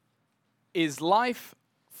Is life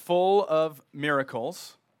full of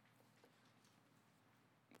miracles,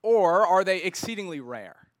 or are they exceedingly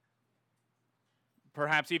rare?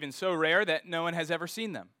 Perhaps even so rare that no one has ever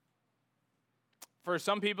seen them. For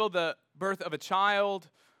some people, the birth of a child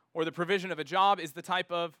or the provision of a job is the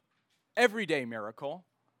type of everyday miracle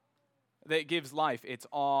that gives life its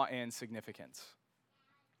awe and significance.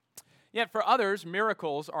 Yet for others,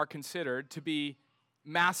 miracles are considered to be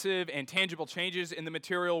massive and tangible changes in the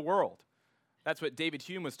material world. That's what David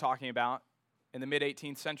Hume was talking about in the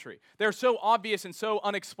mid-18th century. They're so obvious and so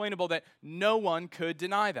unexplainable that no one could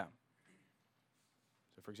deny them.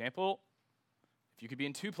 So, for example, if you could be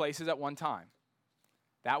in two places at one time,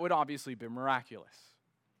 that would obviously be miraculous.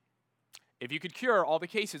 If you could cure all the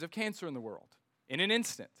cases of cancer in the world in an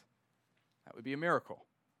instant, that would be a miracle.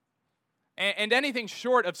 And anything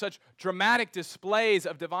short of such dramatic displays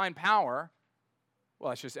of divine power, well,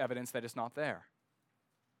 that's just evidence that it's not there.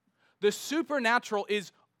 The supernatural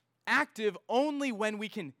is active only when we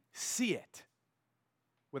can see it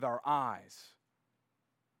with our eyes.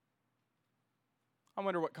 I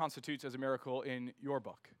wonder what constitutes as a miracle in your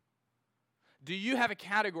book. Do you have a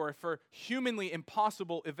category for humanly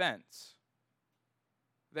impossible events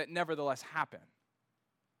that nevertheless happen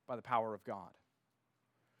by the power of God?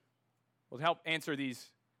 Well, to help answer these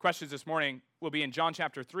questions this morning, we'll be in John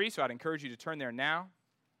chapter 3, so I'd encourage you to turn there now.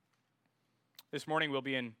 This morning we'll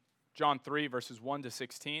be in John 3, verses 1 to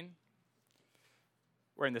 16.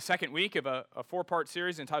 We're in the second week of a four-part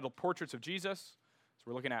series entitled Portraits of Jesus. So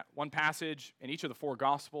we're looking at one passage in each of the four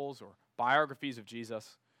Gospels or biographies of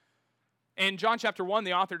Jesus. In John chapter 1,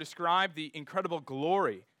 the author described the incredible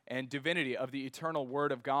glory and divinity of the eternal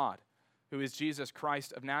Word of God, who is Jesus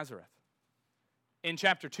Christ of Nazareth. In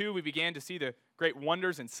chapter 2, we began to see the great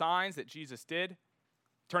wonders and signs that Jesus did,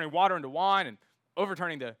 turning water into wine and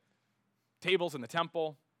overturning the tables in the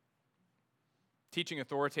temple, teaching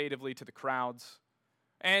authoritatively to the crowds.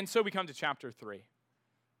 And so we come to chapter 3.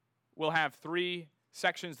 We'll have three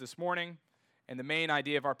sections this morning, and the main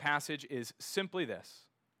idea of our passage is simply this: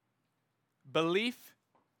 belief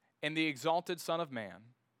in the exalted Son of Man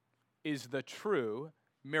is the true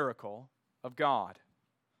miracle of God.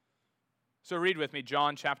 So read with me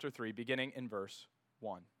John chapter 3, beginning in verse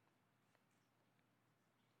 1.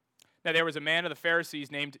 Now there was a man of the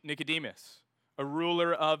Pharisees named Nicodemus, a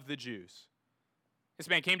ruler of the Jews. This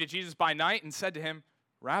man came to Jesus by night and said to him,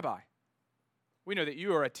 "Rabbi, we know that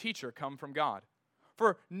you are a teacher come from God.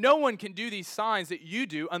 For no one can do these signs that you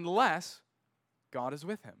do unless God is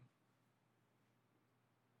with him."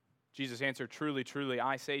 Jesus answered, "Truly, truly,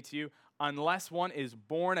 I say to you, unless one is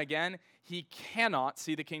born again, he cannot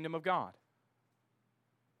see the kingdom of God."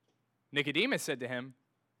 Nicodemus said to him,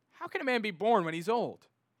 "How can a man be born when he's old?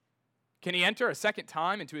 Can he enter a second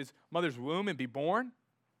time into his mother's womb and be born?"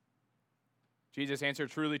 Jesus answered,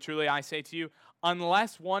 "Truly, truly, I say to you,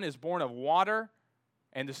 unless one is born of water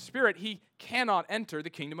and the Spirit, he cannot enter the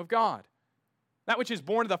kingdom of God. That which is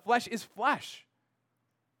born of the flesh is flesh,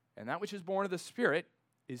 and that which is born of the Spirit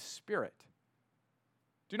is spirit.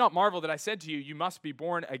 Do not marvel that I said to you, you must be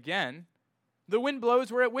born again. The wind blows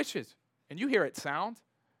where it wishes, and you hear its sound,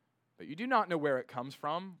 but you do not know where it comes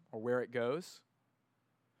from or where it goes.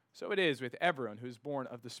 So it is with everyone who is born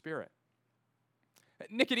of the Spirit."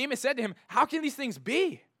 Nicodemus said to him, "How can these things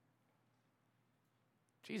be?"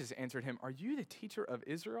 Jesus answered him, "Are you the teacher of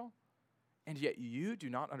Israel, and yet you do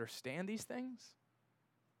not understand these things?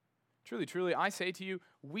 Truly, truly, I say to you,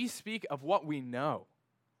 we speak of what we know,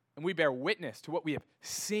 and we bear witness to what we have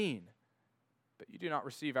seen, but you do not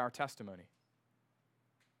receive our testimony.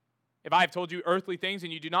 If I have told you earthly things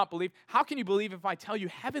and you do not believe, how can you believe if I tell you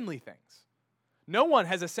heavenly things? No one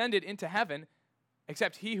has ascended into heaven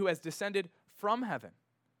except he who has descended from heaven,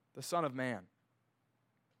 the Son of Man.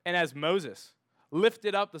 And as Moses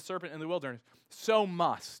lifted up the serpent in the wilderness, so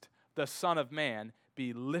must the Son of Man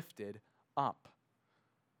be lifted up,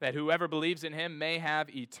 that whoever believes in him may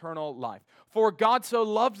have eternal life. For God so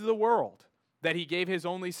loved the world that he gave his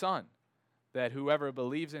only Son, that whoever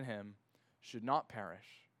believes in him should not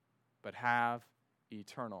perish, but have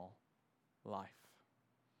eternal life."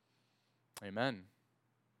 Amen.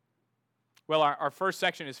 Well, our first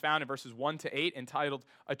section is found in verses 1 to 8, entitled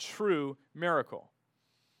 "A True Miracle."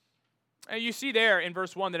 And you see there in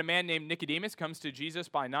verse 1 that a man named Nicodemus comes to Jesus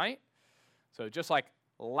by night. So just like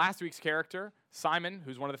last week's character, Simon,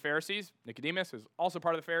 who's one of the Pharisees, Nicodemus is also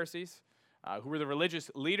part of the Pharisees, who were the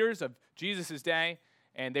religious leaders of Jesus' day,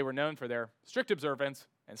 and they were known for their strict observance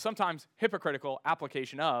and sometimes hypocritical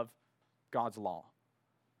application of God's law.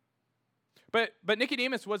 But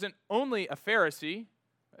Nicodemus wasn't only a Pharisee.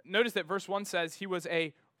 Notice that verse 1 says he was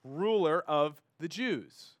a ruler of the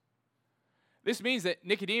Jews. This means that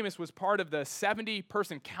Nicodemus was part of the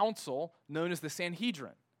 70-person council known as the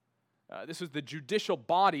Sanhedrin. This was the judicial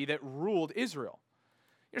body that ruled Israel.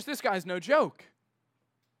 This guy's no joke.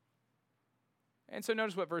 And so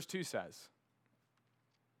notice what verse 2 says.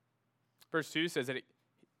 Verse 2 says that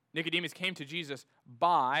Nicodemus came to Jesus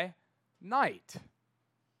by night.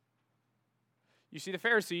 You see, the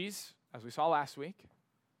Pharisees, as we saw last week,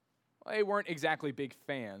 they weren't exactly big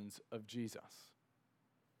fans of Jesus.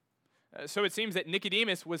 So it seems that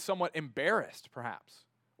Nicodemus was somewhat embarrassed, perhaps,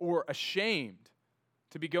 or ashamed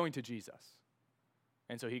to be going to Jesus.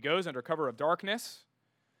 And so he goes under cover of darkness.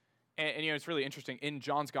 And it's really interesting. In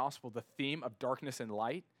John's gospel, the theme of darkness and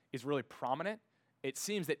light is really prominent. It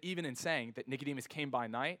seems that even in saying that Nicodemus came by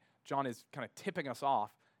night, John is kind of tipping us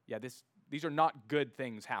off. Yeah, these are not good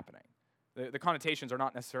things happening. The connotations are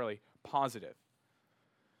not necessarily positive.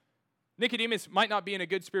 Nicodemus might not be in a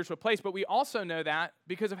good spiritual place, but we also know that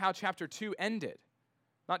because of how chapter 2 ended,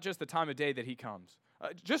 not just the time of day that he comes.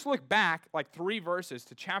 Just look back like 3 verses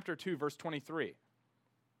to chapter 2, verse 23.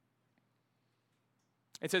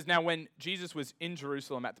 It says, "Now when Jesus was in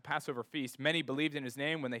Jerusalem at the Passover feast, many believed in his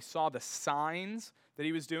name when they saw the signs that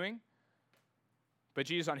he was doing. But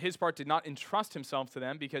Jesus on his part did not entrust himself to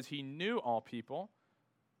them because he knew all people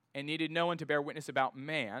and needed no one to bear witness about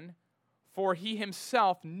man, for he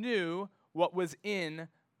himself knew what was in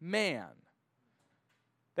man."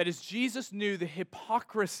 That is, Jesus knew the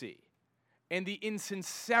hypocrisy and the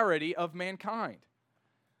insincerity of mankind.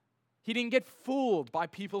 He didn't get fooled by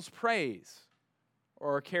people's praise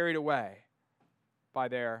or carried away by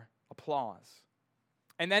their applause.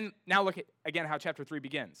 And then, now look at, again, how chapter 3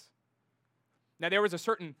 begins. Now, there was a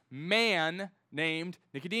certain man named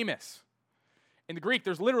Nicodemus. In the Greek,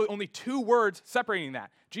 there's literally only 2 words separating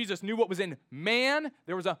that. Jesus knew what was in man.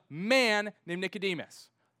 There was a man named Nicodemus.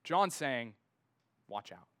 John's saying,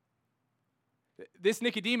 watch out. This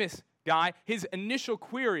Nicodemus guy, his initial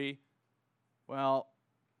query, well,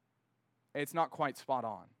 it's not quite spot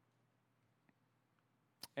on.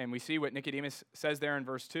 And we see what Nicodemus says there in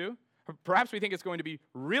verse 2. Perhaps we think it's going to be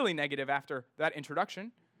really negative after that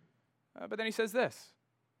introduction. But then he says this,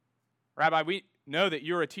 "Rabbi, we know that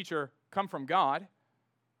you're a teacher come from God,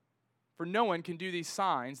 for no one can do these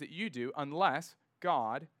signs that you do unless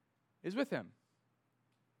God is with him."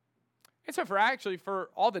 And so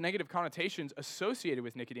for all the negative connotations associated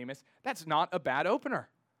with Nicodemus, that's not a bad opener,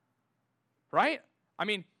 right? I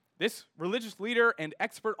mean, this religious leader and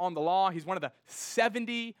expert on the law, he's one of the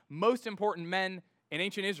 70 most important men in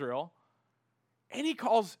ancient Israel, and he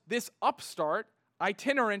calls this upstart,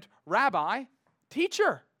 itinerant rabbi,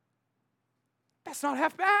 teacher. That's not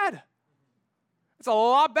half bad. It's a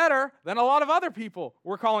lot better than a lot of other people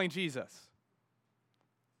were calling Jesus.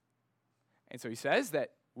 And so he says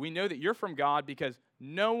that we know that you're from God because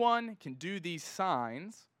no one can do these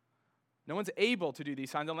signs. No one's able to do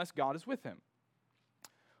these signs unless God is with him.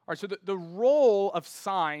 All right, so the role of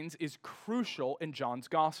signs is crucial in John's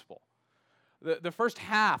gospel. The first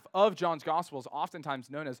half of John's gospel is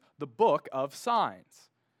oftentimes known as the book of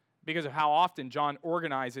signs because of how often John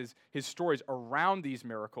organizes his stories around these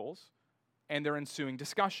miracles and their ensuing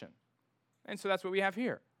discussion. And so that's what we have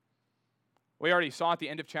here. We already saw at the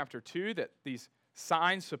end of chapter 2 that these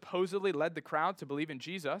signs supposedly led the crowd to believe in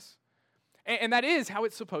Jesus. And that is how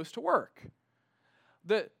it's supposed to work.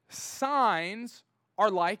 The signs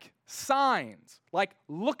are like signs. Like,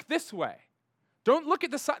 look this way. Don't look at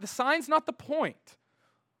the sign. The sign's not the point.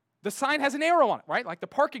 The sign has an arrow on it, right? Like the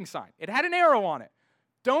parking sign. It had an arrow on it.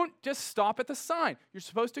 Don't just stop at the sign. You're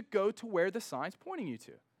supposed to go to where the sign's pointing you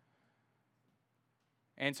to.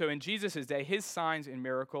 And so in Jesus' day, his signs and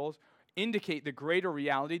miracles indicate the greater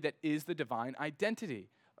reality that is the divine identity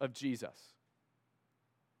of Jesus.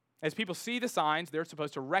 As people see the signs, they're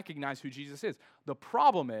supposed to recognize who Jesus is. The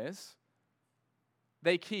problem is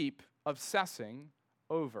they keep obsessing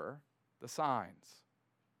over the signs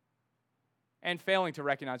and failing to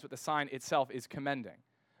recognize what the sign itself is commending,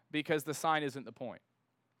 because the sign isn't the point,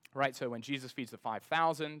 right? So when Jesus feeds the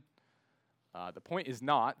 5,000, the point is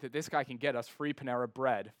not that this guy can get us free Panera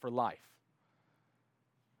bread for life.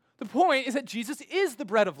 The point is that Jesus is the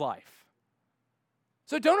bread of life.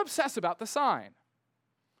 So don't obsess about the sign,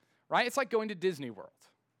 right? It's like going to Disney World.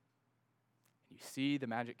 You see the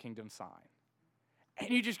Magic Kingdom sign,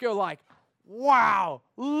 and you just go like, wow,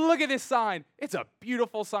 look at this sign. It's a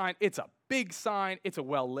beautiful sign. It's a big sign. It's a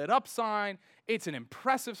well-lit up sign. It's an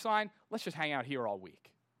impressive sign. Let's just hang out here all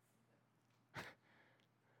week.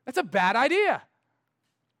 That's a bad idea.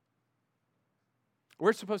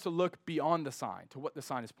 We're supposed to look beyond the sign to what the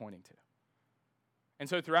sign is pointing to. And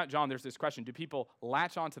so throughout John, there's this question, do people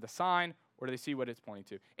latch onto the sign Or do they see what it's pointing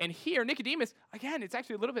to? And here, Nicodemus, again, it's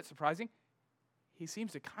actually a little bit surprising. He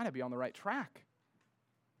seems to kind of be on the right track.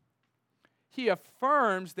 He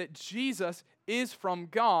affirms that Jesus is from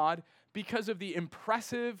God because of the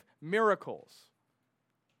impressive miracles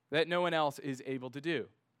that no one else is able to do.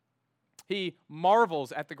 He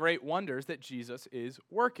marvels at the great wonders that Jesus is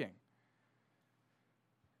working.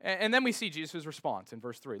 And then we see Jesus' response in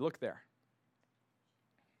verse 3. Look there.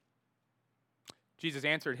 Jesus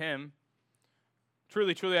answered him,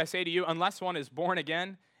 "Truly, truly, I say to you, unless one is born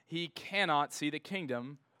again, he cannot see the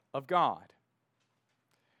kingdom of God."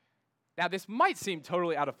 Now, this might seem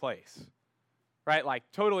totally out of place, right?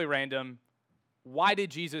 Like totally random. Why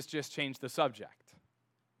did Jesus just change the subject?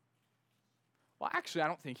 Well, actually, I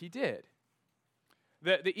don't think he did.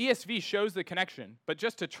 The ESV shows the connection, but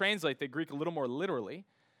just to translate the Greek a little more literally,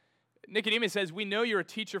 Nicodemus says, "We know you're a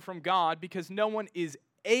teacher from God because no one is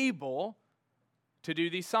able to do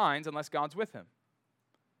these signs unless God's with him."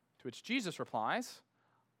 To which Jesus replies,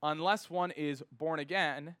 "Unless one is born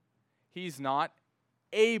again, he's not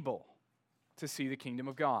able to see the kingdom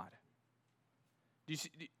of God." Do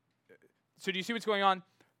you see what's going on?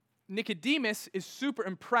 Nicodemus is super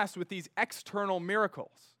impressed with these external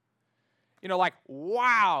miracles. Like,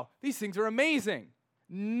 wow, these things are amazing.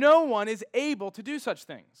 No one is able to do such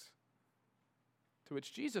things. To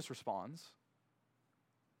which Jesus responds,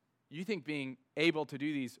 "You think being able to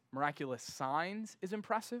do these miraculous signs is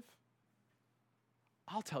impressive?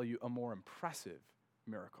 I'll tell you a more impressive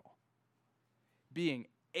miracle. Being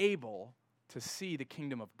able to see the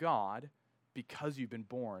kingdom of God because you've been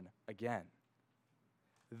born again.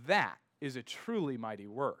 That is a truly mighty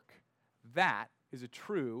work. That is a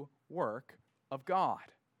true work of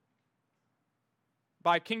God."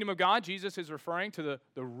 By kingdom of God, Jesus is referring to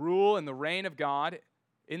the rule and the reign of God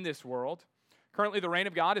in this world. Currently, the reign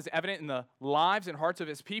of God is evident in the lives and hearts of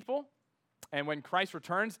his people. And when Christ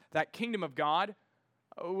returns, that kingdom of God,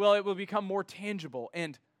 well, it will become more tangible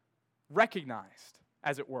and recognized,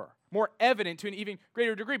 as it were. More evident to an even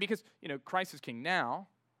greater degree because, Christ is king now.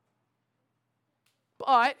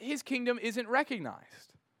 But his kingdom isn't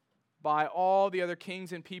recognized by all the other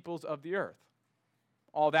kings and peoples of the earth.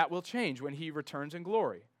 All that will change when he returns in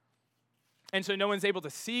glory. And so no one's able to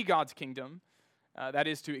see God's kingdom, that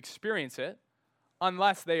is to experience it,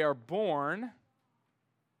 unless they are born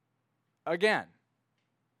again.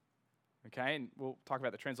 Okay, and we'll talk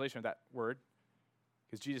about the translation of that word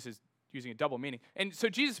because Jesus is using a double meaning. And so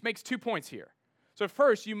Jesus makes 2 points here. So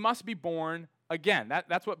first, you must be born again.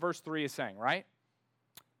 That's what verse 3 is saying, right?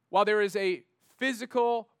 While there is a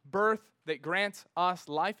physical birth that grants us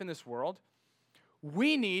life in this world,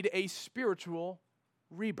 we need a spiritual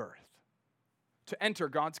rebirth to enter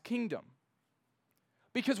God's kingdom.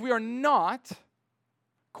 Because we are not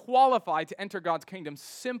qualified to enter God's kingdom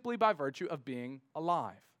simply by virtue of being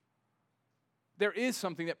alive. There is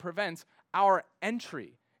something that prevents our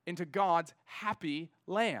entry into God's happy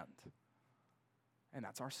land, and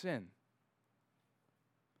that's our sin.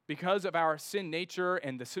 Because of our sin nature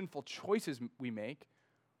and the sinful choices we make,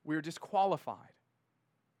 we are disqualified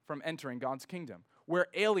from entering God's kingdom. We're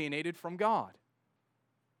alienated from God.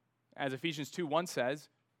 As Ephesians 2:1 says,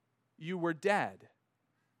 "You were dead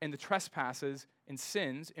in the trespasses and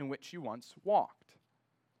sins in which you once walked."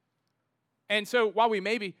 And so while we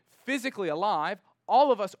may be physically alive,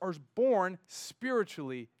 all of us are born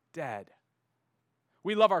spiritually dead.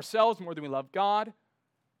 We love ourselves more than we love God.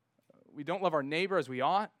 We don't love our neighbor as we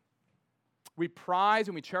ought. We prize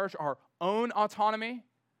and we cherish our own autonomy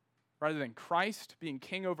rather than Christ being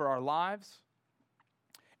king over our lives.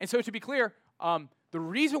 And so to be clear, the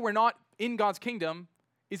reason we're not in God's kingdom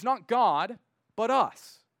is not God, but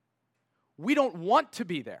us. We don't want to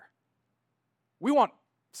be there. We want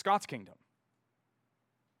Scott's kingdom.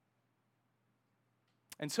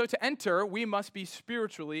 And so to enter, we must be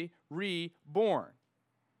spiritually reborn.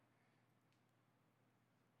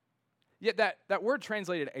 Yet that word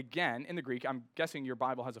translated again in the Greek, I'm guessing your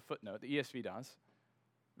Bible has a footnote, the ESV does.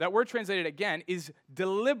 That word translated again is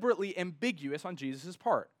deliberately ambiguous on Jesus'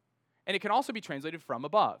 part. And it can also be translated from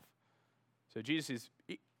above. So Jesus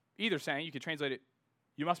is either saying, you could translate it,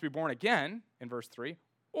 you must be born again in verse 3,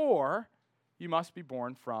 or you must be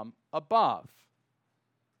born from above.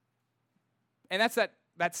 And that's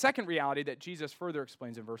that second reality that Jesus further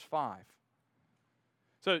explains in verse 5.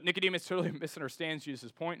 So Nicodemus totally misunderstands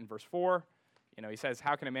Jesus' point in verse 4. He says,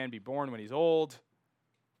 how can a man be born when he's old?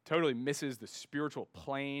 Totally misses the spiritual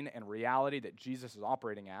plane and reality that Jesus is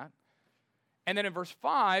operating at. And then in verse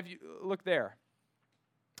 5, look there.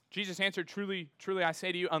 Jesus answered, truly, truly, I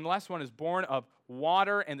say to you, unless one is born of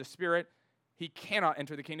water and the Spirit, he cannot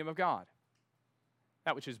enter the kingdom of God.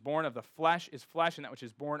 That which is born of the flesh is flesh, and that which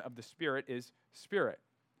is born of the Spirit is spirit.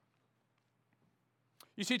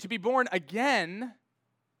 You see, to be born again,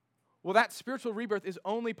 well, that spiritual rebirth is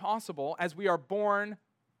only possible as we are born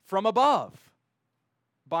from above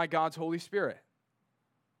by God's Holy Spirit.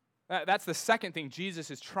 That's the second thing Jesus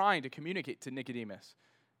is trying to communicate to Nicodemus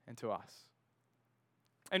and to us.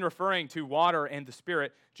 In referring to water and the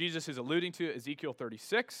Spirit, Jesus is alluding to Ezekiel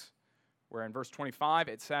 36, where in verse 25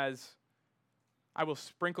 it says, I will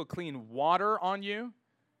sprinkle clean water on you,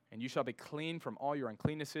 and you shall be clean from all your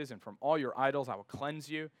uncleannesses, and from all your idols I will cleanse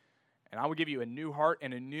you, and I will give you a new heart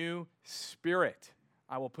and a new spirit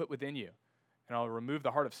I will put within you. And I will remove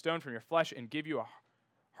the heart of stone from your flesh and give you a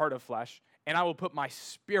heart of flesh, and I will put my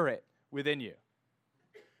Spirit within you.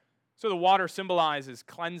 So the water symbolizes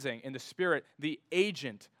cleansing, and the Spirit, the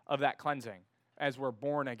agent of that cleansing, as we're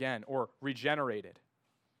born again or regenerated.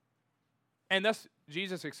 And thus,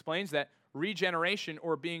 Jesus explains that regeneration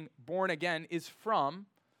or being born again is from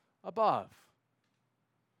above.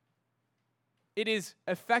 It is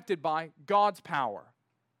affected by God's power,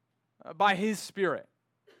 by His Spirit.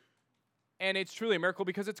 And it's truly a miracle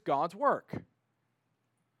because it's God's work.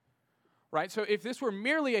 Right? So if this were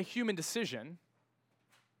merely a human decision,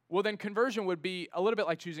 well, then conversion would be a little bit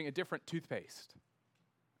like choosing a different toothpaste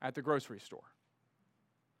at the grocery store.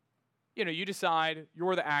 You know, you decide,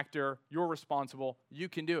 you're the actor, you're responsible, you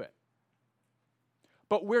can do it.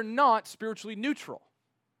 But we're not spiritually neutral.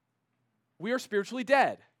 We are spiritually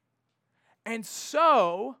dead. And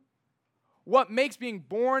so, what makes being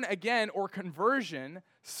born again or conversion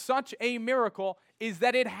such a miracle is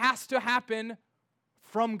that it has to happen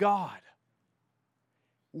from God.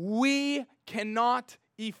 We cannot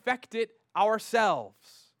effect it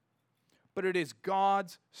ourselves, but it is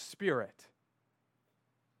God's Spirit.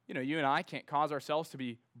 You know, you and I can't cause ourselves to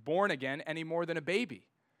be born again any more than a baby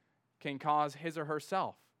can cause his or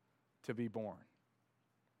herself to be born.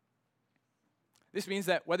 This means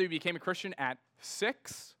that whether you became a Christian at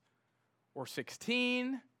 6 or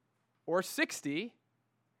 16 or 60,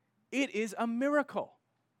 it is a miracle.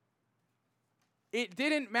 It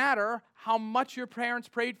didn't matter how much your parents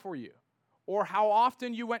prayed for you, or how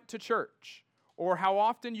often you went to church, or how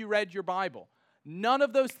often you read your Bible. None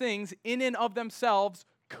of those things in and of themselves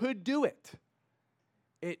could do it.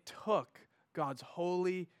 It took God's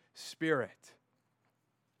Holy Spirit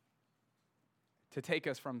to take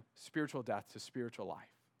us from spiritual death to spiritual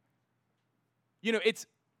life. You know, it's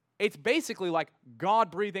basically like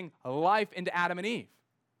God breathing life into Adam and Eve.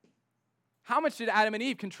 How much did Adam and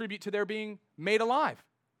Eve contribute to their being made alive?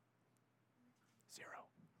 0,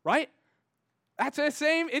 right? That's the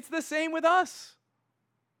same. It's the same with us.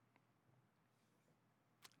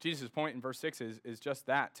 Jesus' point in verse 6 is just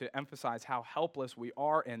that, to emphasize how helpless we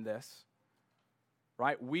are in this,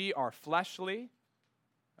 right? We are fleshly,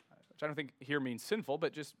 which I don't think here means sinful,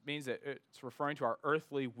 but just means that it's referring to our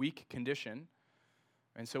earthly, weak condition.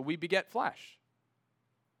 And so we beget flesh.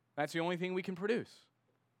 That's the only thing we can produce.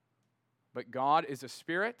 But God is a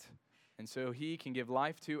spirit, and so He can give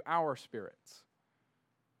life to our spirits.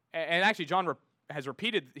 And actually, John has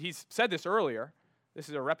repeated, he's said this earlier. This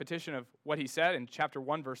is a repetition of what he said in chapter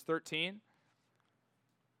 1, verse 13.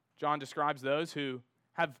 John describes those who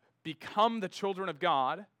have become the children of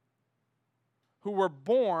God, who were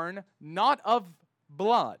born not of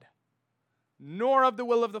blood, nor of the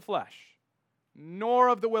will of the flesh, nor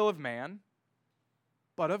of the will of man,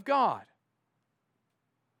 but of God.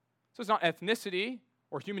 So it's not ethnicity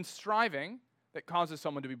or human striving that causes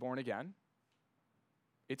someone to be born again.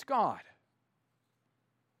 It's God.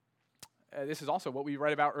 This is also what we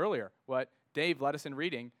read about earlier, what Dave led us in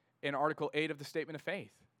reading in Article 8 of the Statement of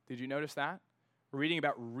Faith. Did you notice that? We're reading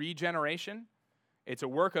about regeneration. It's a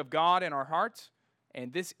work of God in our hearts,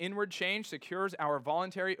 and this inward change secures our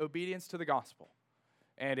voluntary obedience to the gospel.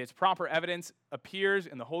 And its proper evidence appears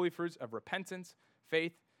in the holy fruits of repentance,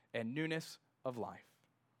 faith, and newness of life.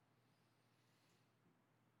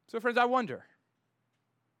 So, friends, I wonder,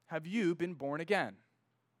 have you been born again?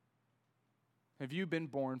 Have you been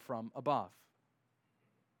born from above?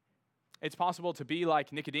 It's possible to be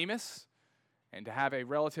like Nicodemus and to have a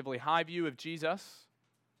relatively high view of Jesus,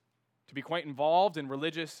 to be quite involved in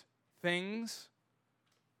religious things,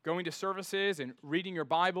 going to services and reading your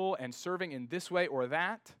Bible and serving in this way or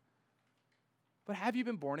that. But have you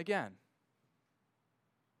been born again?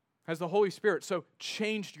 Has the Holy Spirit so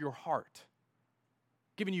changed your heart,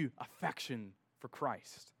 given you affection for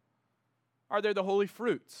Christ? Are there the holy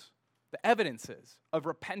fruits, the evidences of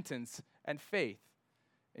repentance and faith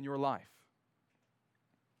in your life?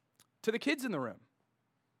 To the kids in the room,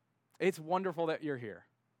 it's wonderful that you're here.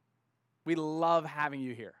 We love having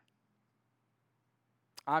you here.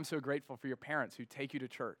 I'm so grateful for your parents who take you to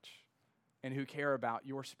church and who care about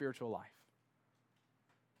your spiritual life.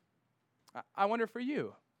 I wonder for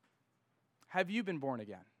you, have you been born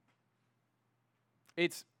again?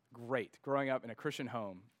 It's great growing up in a Christian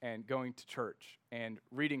home and going to church and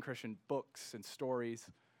reading Christian books and stories,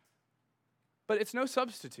 but it's no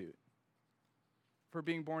substitute for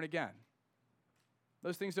being born again.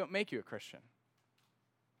 Those things don't make you a Christian.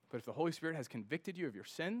 But if the Holy Spirit has convicted you of your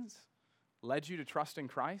sins, led you to trust in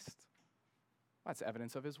Christ, that's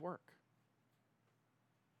evidence of his work.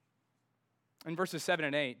 In verses 7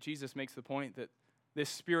 and 8, Jesus makes the point that this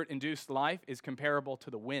Spirit-induced life is comparable to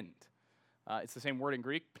the wind. It's the same word in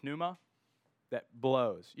Greek, pneuma, that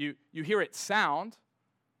blows. You hear it sound,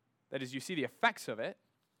 that is, you see the effects of it,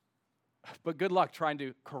 but good luck trying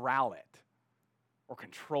to corral it or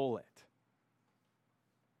control it.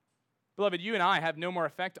 Beloved, you and I have no more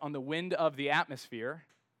effect on the wind of the atmosphere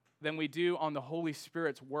than we do on the Holy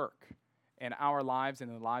Spirit's work in our lives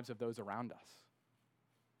and in the lives of those around us.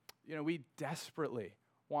 You know, we desperately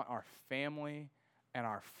want our family and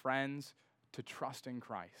our friends to trust in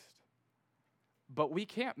Christ, but we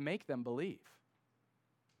can't make them believe.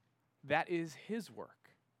 That is his work.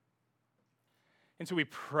 And so we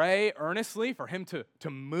pray earnestly for him to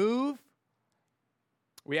move.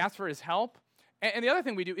 We ask for his help. And the other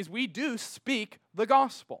thing we do is we do speak the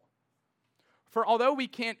gospel. For although we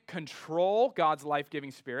can't control God's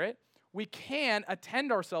life-giving Spirit, we can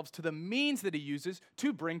attend ourselves to the means that he uses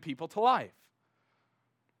to bring people to life,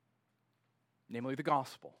 namely the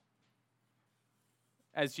gospel.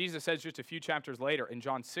 As Jesus says just a few chapters later in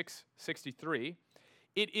John 6:63,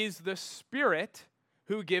 it is the Spirit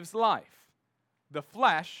who gives life. The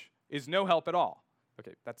flesh is no help at all.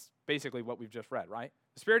 Okay, that's basically what we've just read, right?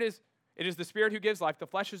 It is the Spirit who gives life. The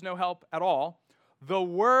flesh is no help at all. The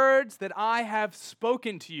words that I have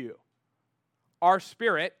spoken to you are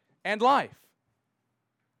spirit and life.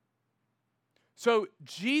 So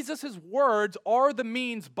Jesus' words are the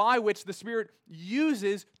means by which the Spirit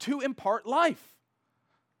uses to impart life.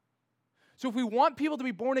 So if we want people to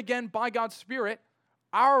be born again by God's Spirit,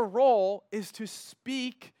 our role is to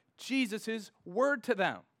speak Jesus' word to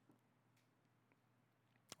them.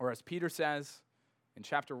 Or as Peter says in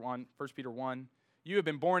chapter 1, 1 Peter 1, you have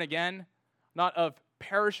been born again, not of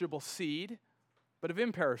perishable seed, but of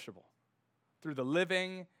imperishable, through the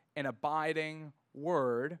living and abiding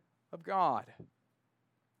word of God.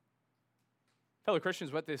 Fellow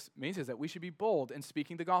Christians, what this means is that we should be bold in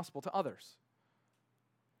speaking the gospel to others.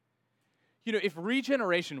 You know, if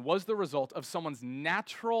regeneration was the result of someone's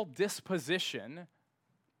natural disposition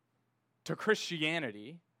to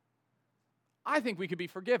Christianity, I think we could be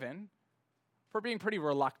forgiven for being pretty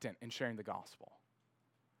reluctant in sharing the gospel.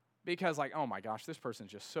 Because like, oh my gosh, this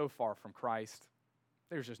person's just so far from Christ,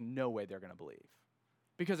 there's just no way they're going to believe.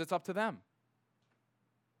 Because it's up to them.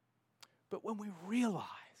 But when we realize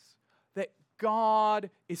that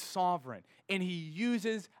God is sovereign and he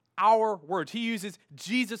uses our words, he uses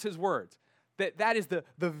Jesus' words, that is the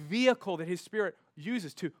vehicle that his Spirit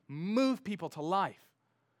uses to move people to life,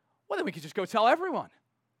 well, then we could just go tell everyone.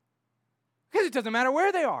 Because it doesn't matter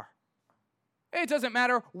where they are. It doesn't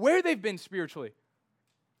matter where they've been spiritually.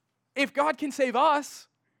 If God can save us,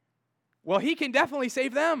 well, he can definitely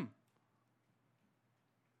save them.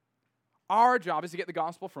 Our job is to get the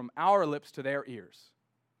gospel from our lips to their ears.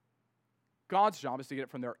 God's job is to get it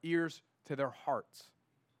from their ears to their hearts.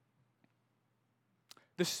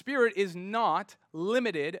 The Spirit is not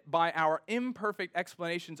limited by our imperfect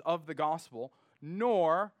explanations of the gospel,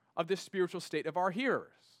 nor of the spiritual state of our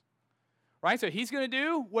hearers. Right? So he's going to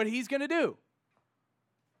do what he's going to do.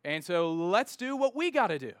 And so let's do what we got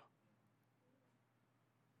to do.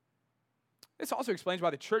 This also explains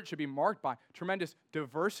why the church should be marked by tremendous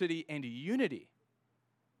diversity and unity.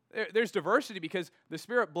 There's diversity because the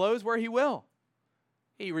Spirit blows where he will.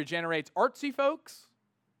 He regenerates artsy folks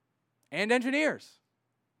and engineers,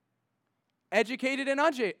 educated and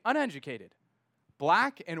uneducated,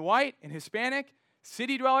 black and white and Hispanic,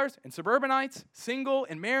 city dwellers and suburbanites, single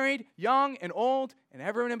and married, young and old, and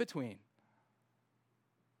everyone in between.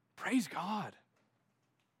 Praise God.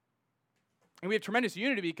 And we have tremendous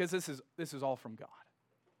unity because this is all from God.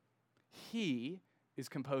 He is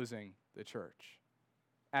composing the church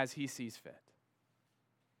as he sees fit.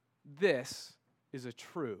 This is a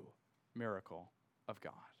true miracle of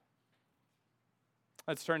God.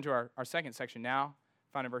 Let's turn to our second section now,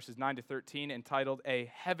 found in verses 9 to 13, entitled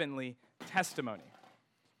A Heavenly Testimony.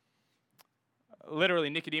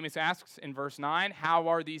 Literally, Nicodemus asks in verse 9, how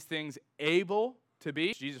are these things able to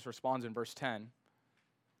be? Jesus responds in verse 10,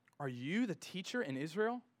 are you the teacher in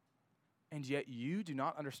Israel, and yet you do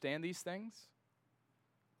not understand these things?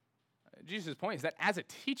 Jesus' point is that as a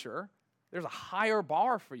teacher, there's a higher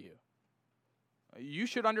bar for you. You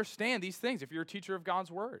should understand these things if you're a teacher of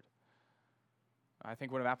God's word. I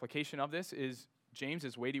think one of application of this is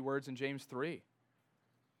James's weighty words in James 3,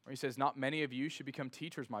 where he says, "Not many of you should become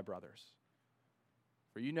teachers, my brothers,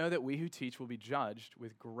 for you know that we who teach will be judged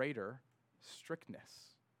with greater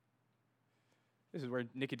strictness." This is where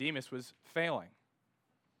Nicodemus was failing.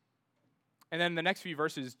 And then the next few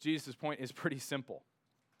verses, Jesus' point is pretty simple.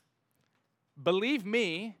 Believe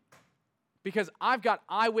me, because I've got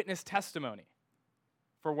eyewitness testimony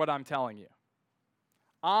for what I'm telling you.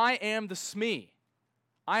 I am the SME.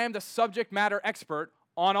 I am the subject matter expert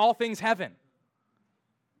on all things heaven.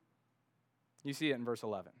 You see it in verse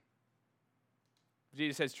 11.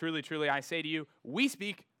 Jesus says, "Truly, truly, I say to you, we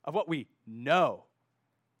speak of what we know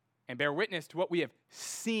and bear witness to what we have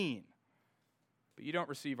seen, but you don't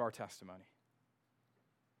receive our testimony."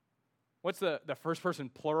 What's the first person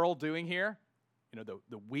plural doing here?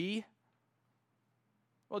 The we.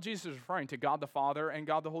 Well, Jesus is referring to God the Father and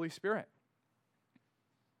God the Holy Spirit.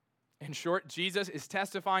 In short, Jesus is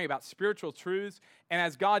testifying about spiritual truths, and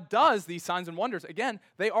as God does these signs and wonders, again,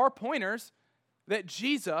 they are pointers that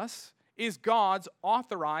Jesus is God's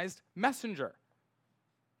authorized messenger.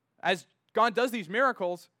 As God does these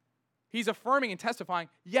miracles, he's affirming and testifying,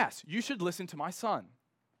 yes, you should listen to my son.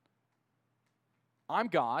 I'm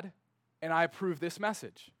God, and I approve this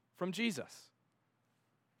message from Jesus.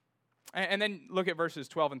 And then look at verses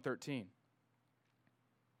 12 and 13.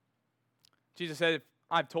 Jesus said, "If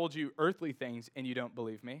I've told you earthly things and you don't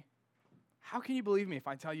believe me, how can you believe me if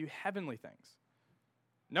I tell you heavenly things?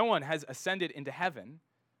 No one has ascended into heaven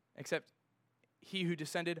except he who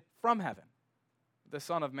descended from heaven, the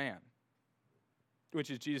Son of Man," which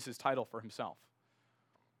is Jesus' title for himself.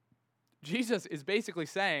 Jesus is basically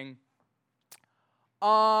saying,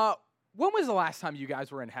 when was the last time you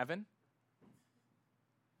guys were in heaven?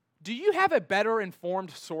 Do you have a better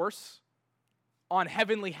informed source on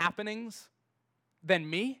heavenly happenings than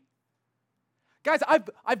me? Guys,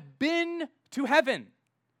 I've been to heaven.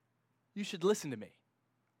 You should listen to me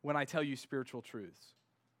when I tell you spiritual truths.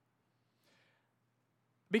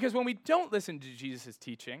 Because when we don't listen to Jesus'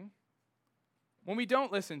 teaching, when we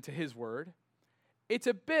don't listen to his word, it's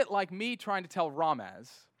a bit like me trying to tell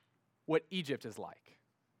Ramez what Egypt is like.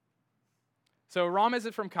 So Ramez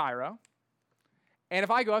is from Cairo, and if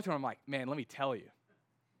I go up to him, I'm like, "Man, let me tell you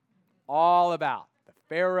all about the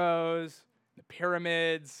pharaohs, the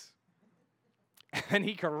pyramids," and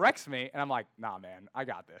he corrects me, and I'm like, "Nah, man, I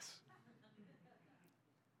got this."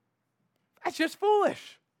 That's just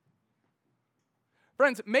foolish.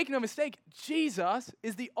 Friends, make no mistake, Jesus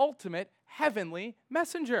is the ultimate heavenly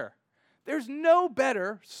messenger. There's no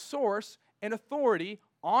better source and authority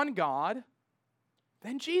on God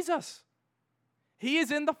than Jesus. He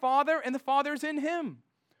is in the Father, and the Father is in him.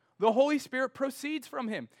 The Holy Spirit proceeds from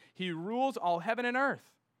him. He rules all heaven and earth.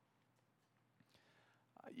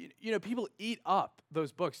 People eat up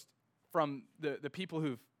those books from the people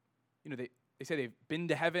who've, they say they've been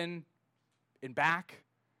to heaven and back,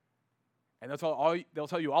 and they'll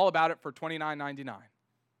tell you all about it for $29.99.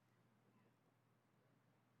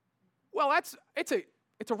 Well, it's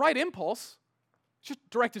a right impulse, it's just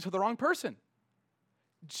directed to the wrong person.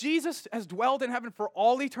 Jesus has dwelled in heaven for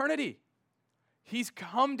all eternity. He's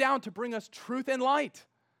come down to bring us truth and light.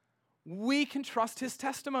 We can trust his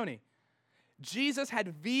testimony. Jesus had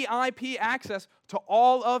VIP access to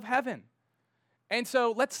all of heaven. And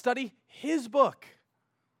so let's study his book.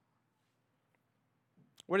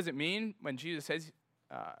 What does it mean when Jesus says,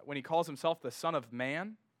 when he calls himself the Son of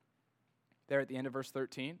Man? There at the end of verse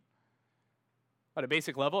 13. At a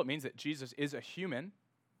basic level, it means that Jesus is a human.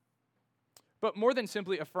 But more than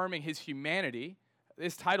simply affirming his humanity,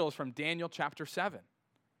 this title is from Daniel chapter 7.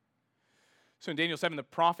 So in Daniel 7, the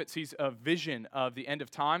prophet sees a vision of the end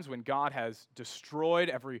of times when God has destroyed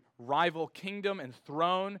every rival kingdom and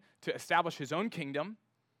throne to establish his own kingdom.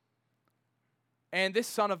 And this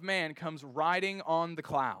Son of Man comes riding on the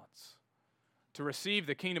clouds to receive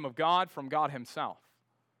the kingdom of God from God himself.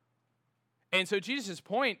 And so Jesus'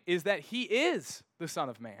 point is that he is the Son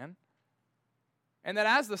of Man, and that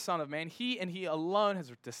as the Son of Man, he and he alone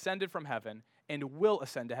has descended from heaven and will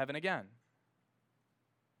ascend to heaven again.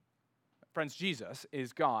 Friends, Jesus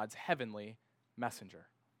is God's heavenly messenger.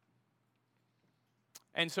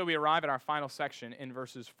 And so we arrive at our final section in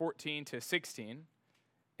verses 14 to 16,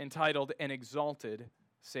 entitled An Exalted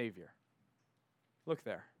Savior. Look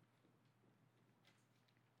there.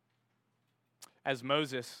 As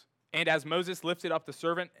Moses lifted up the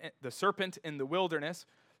serpent in the wilderness,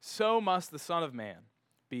 so must the Son of Man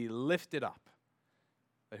be lifted up,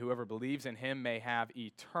 that whoever believes in him may have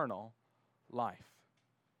eternal life.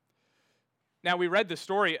 Now, we read the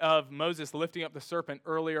story of Moses lifting up the serpent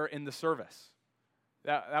earlier in the service.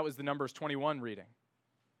 That was the Numbers 21 reading.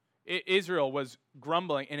 Israel was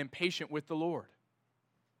grumbling and impatient with the Lord.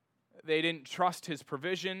 They didn't trust his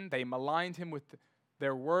provision. They maligned him with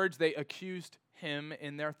their words. They accused him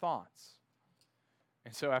in their thoughts.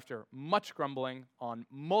 And so after much grumbling on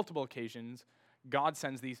multiple occasions, God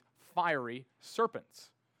sends these fiery serpents.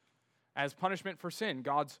 As punishment for sin,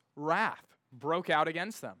 God's wrath broke out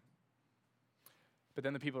against them. But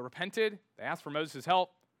then the people repented. They asked for Moses'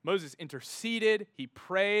 help. Moses interceded. He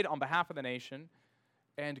prayed on behalf of the nation.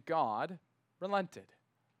 And God relented.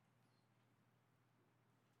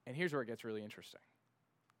 And here's where it gets really interesting.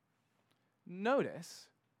 Notice,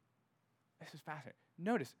 this is fascinating.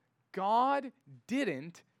 Notice, God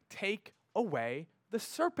didn't take away the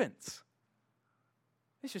serpents.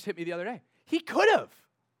 This just hit me the other day. He could have.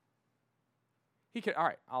 All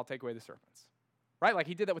right, I'll take away the serpents. Right? Like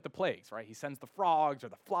he did that with the plagues, right? He sends the frogs or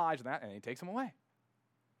the flies and that, and he takes them away.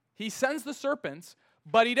 He sends the serpents,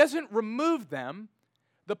 but he doesn't remove them.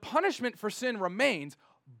 The punishment for sin remains,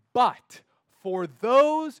 but for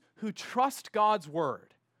those who trust God's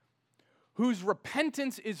word, whose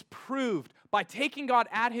repentance is proved by taking God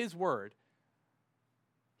at his word,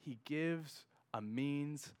 he gives a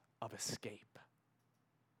means of escape,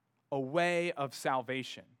 a way of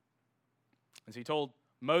salvation. As he told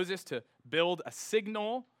Moses to build a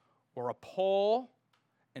signal or a pole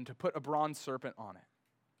and to put a bronze serpent on it.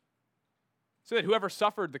 So that whoever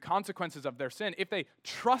suffered the consequences of their sin, if they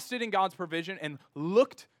trusted in God's provision and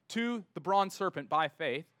looked to the bronze serpent by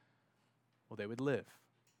faith, well, they would live.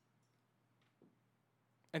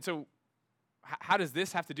 And so, how does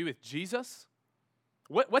this have to do with Jesus?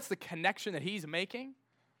 What's the connection that he's making?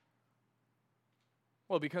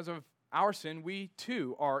 Well, because of our sin, we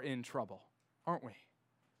too are in trouble, aren't we?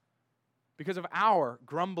 Because of our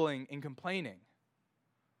grumbling and complaining.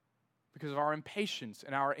 Because of our impatience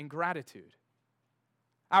and our ingratitude.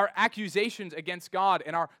 Our accusations against God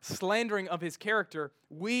and our slandering of his character,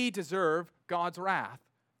 we deserve God's wrath,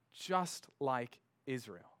 just like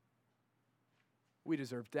Israel. We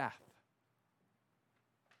deserve death.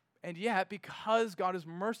 And yet, because God is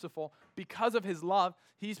merciful, because of his love,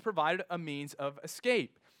 he's provided a means of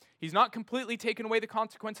escape. He's not completely taken away the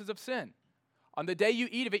consequences of sin. On the day you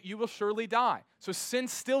eat of it, you will surely die. So sin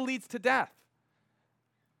still leads to death.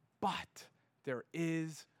 But there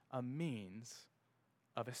is a means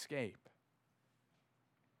of escape.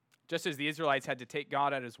 Just as the Israelites had to take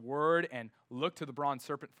God at his word and look to the bronze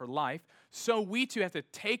serpent for life, so we too have to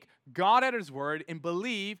take God at his word and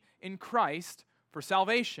believe in Christ for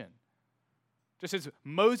salvation. Just as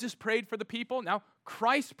Moses prayed for the people, now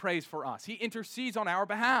Christ prays for us. He intercedes on our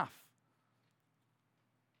behalf.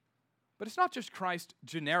 But it's not just Christ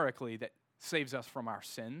generically that saves us from our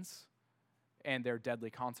sins and their deadly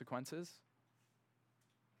consequences.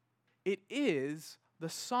 It is the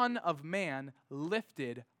Son of Man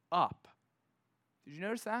lifted up. Did you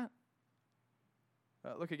notice that?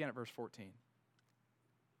 Look again at verse 14.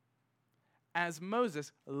 As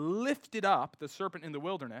Moses lifted up the serpent in the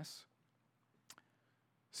wilderness,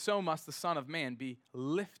 so must the Son of Man be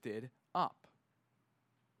lifted up.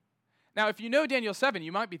 Now, if you know Daniel 7,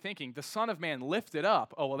 you might be thinking, the Son of Man lifted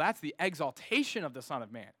up. Oh, well, that's the exaltation of the Son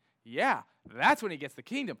of Man. Yeah, that's when he gets the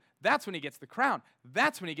kingdom. That's when he gets the crown.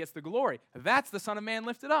 That's when he gets the glory. That's the Son of Man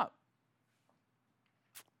lifted up.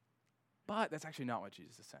 But that's actually not what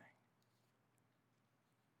Jesus is saying.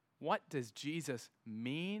 What does Jesus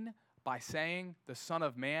mean by saying the Son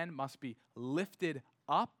of Man must be lifted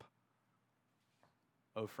up?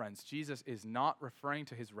 Oh, friends, Jesus is not referring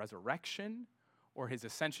to his resurrection or his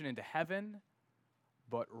ascension into heaven,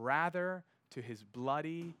 but rather to his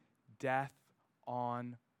bloody death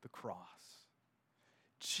on the cross.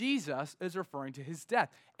 Jesus is referring to his death.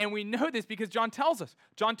 And we know this because John tells us.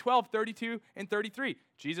 John 12, 32 and 33.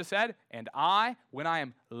 Jesus said, "And I, when I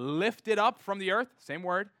am lifted up from the earth," same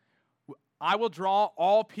word, "I will draw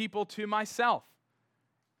all people to myself."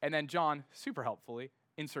 And then John, super helpfully,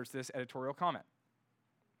 inserts this editorial comment.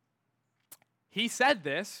 He said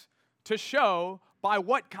this to show by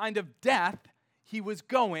what kind of death he was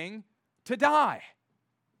going to die.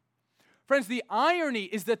 Friends, the irony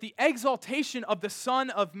is that the exaltation of the Son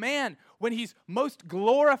of Man, when he's most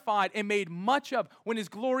glorified and made much of, when his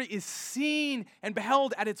glory is seen and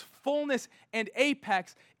beheld at its fullness and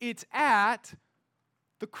apex, it's at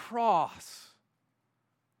the cross.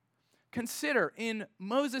 Consider, in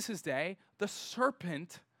Moses' day, the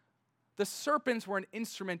serpents were an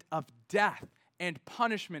instrument of death and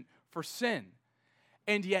punishment for sin.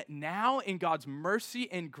 And yet now, in God's mercy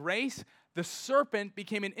and grace, the serpent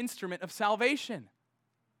became an instrument of salvation.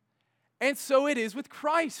 And so it is with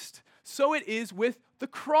Christ. So it is with the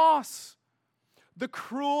cross. The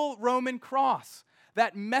cruel Roman cross,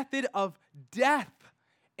 that method of death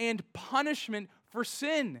and punishment for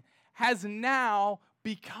sin, has now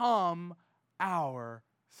become our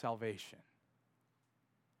salvation.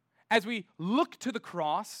 As we look to the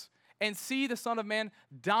cross and see the Son of Man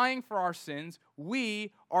dying for our sins,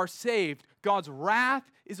 we are saved. God's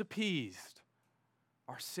wrath is appeased.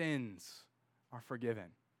 Our sins are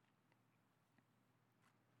forgiven.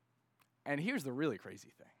 And here's the really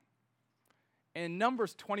crazy thing. In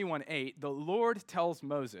Numbers 21:8, the Lord tells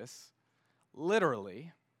Moses,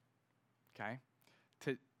 literally,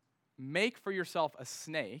 to make for yourself a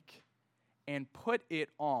snake and put it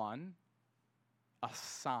on a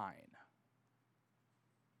sign.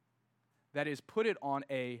 That is, put it on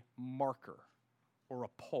a marker or a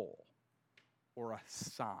pole or a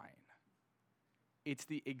sign. It's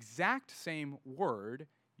the exact same word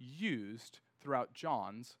used throughout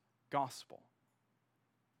John's gospel.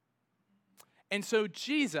 And so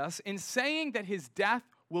Jesus, in saying that his death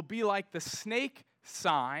will be like the snake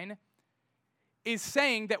sign, is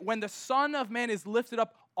saying that when the Son of Man is lifted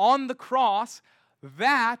up on the cross,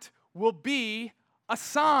 that will be a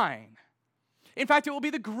sign. In fact, it will be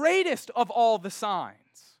the greatest of all the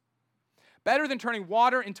signs. Better than turning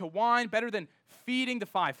water into wine, better than feeding the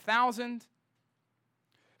 5,000.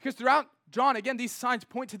 Because throughout John, again, these signs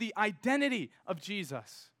point to the identity of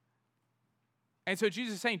Jesus. And so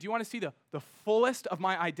Jesus is saying, do you want to see the fullest of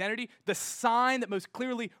my identity? The sign that most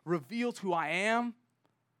clearly reveals who I am?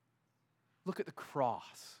 Look at the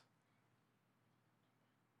cross.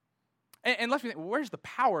 And let me think, well, where's the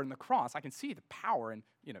power in the cross? I can see the power in,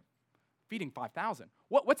 feeding 5,000.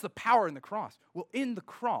 What's the power in the cross? Well, in the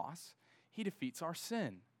cross, he defeats our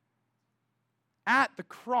sin. At the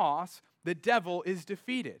cross, the devil is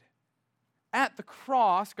defeated. At the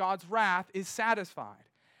cross, God's wrath is satisfied.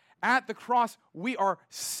 At the cross, we are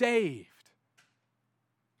saved.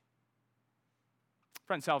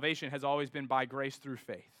 Friends, salvation has always been by grace through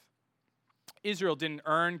faith. Israel didn't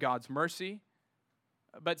earn God's mercy,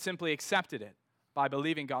 but simply accepted it by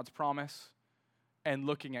believing God's promise and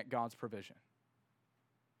looking at God's provision.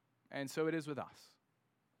 And so it is with us.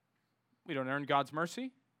 We don't earn God's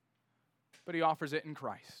mercy, but he offers it in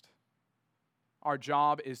Christ. Our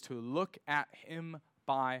job is to look at him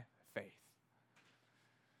by faith.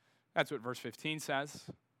 That's what verse 15 says.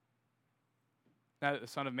 Now that the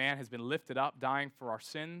Son of Man has been lifted up, dying for our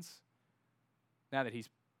sins, now that he's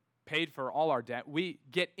paid for all our debt, we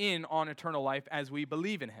get in on eternal life as we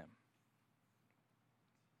believe in him.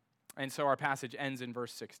 And so our passage ends in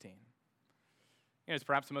verse 16. It's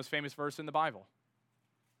perhaps the most famous verse in the Bible.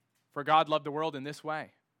 For God loved the world in this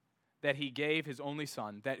way, that he gave his only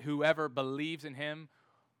Son, that whoever believes in him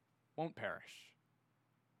won't perish,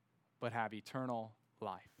 but have eternal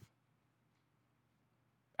life.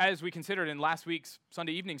 As we considered in last week's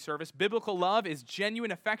Sunday evening service, biblical love is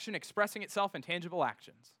genuine affection expressing itself in tangible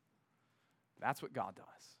actions. That's what God does.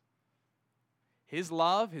 His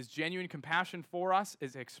love, his genuine compassion for us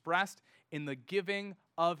is expressed in the giving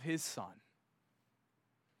of his Son.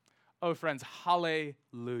 Oh, friends,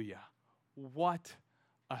 hallelujah. What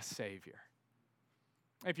a Savior.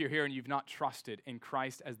 If you're here and you've not trusted in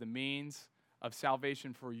Christ as the means of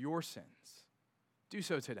salvation for your sins, do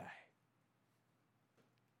so today.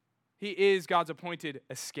 He is God's appointed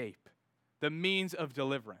escape, the means of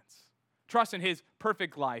deliverance. Trust in his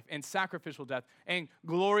perfect life and sacrificial death and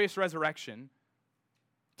glorious resurrection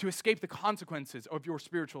to escape the consequences of your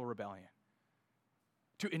spiritual rebellion,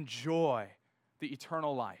 to enjoy the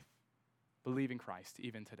eternal life. Believe in Christ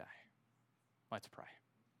even today. Let's pray.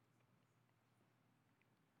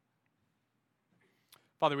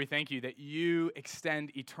 Father, we thank you that you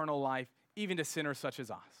extend eternal life even to sinners such as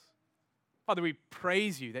us. Father, we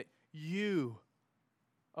praise you that you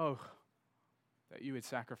would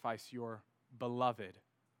sacrifice your beloved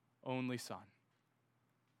only Son.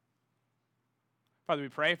 Father, we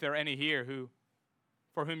pray if there are any here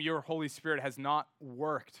for whom your Holy Spirit has not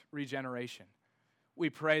worked regeneration, we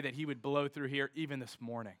pray that he would blow through here even this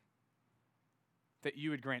morning, that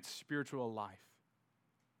you would grant spiritual life.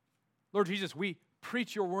 Lord Jesus, we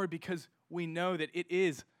preach your word because we know that it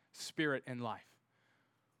is spirit and life.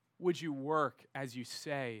 Would you work as you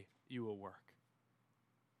say you will work?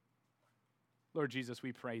 Lord Jesus,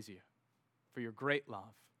 we praise you for your great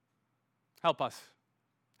love. Help us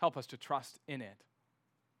to trust in it,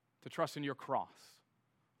 to trust in your cross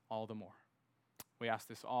all the more. We ask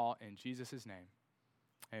this all in Jesus' name.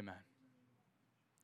 Amen.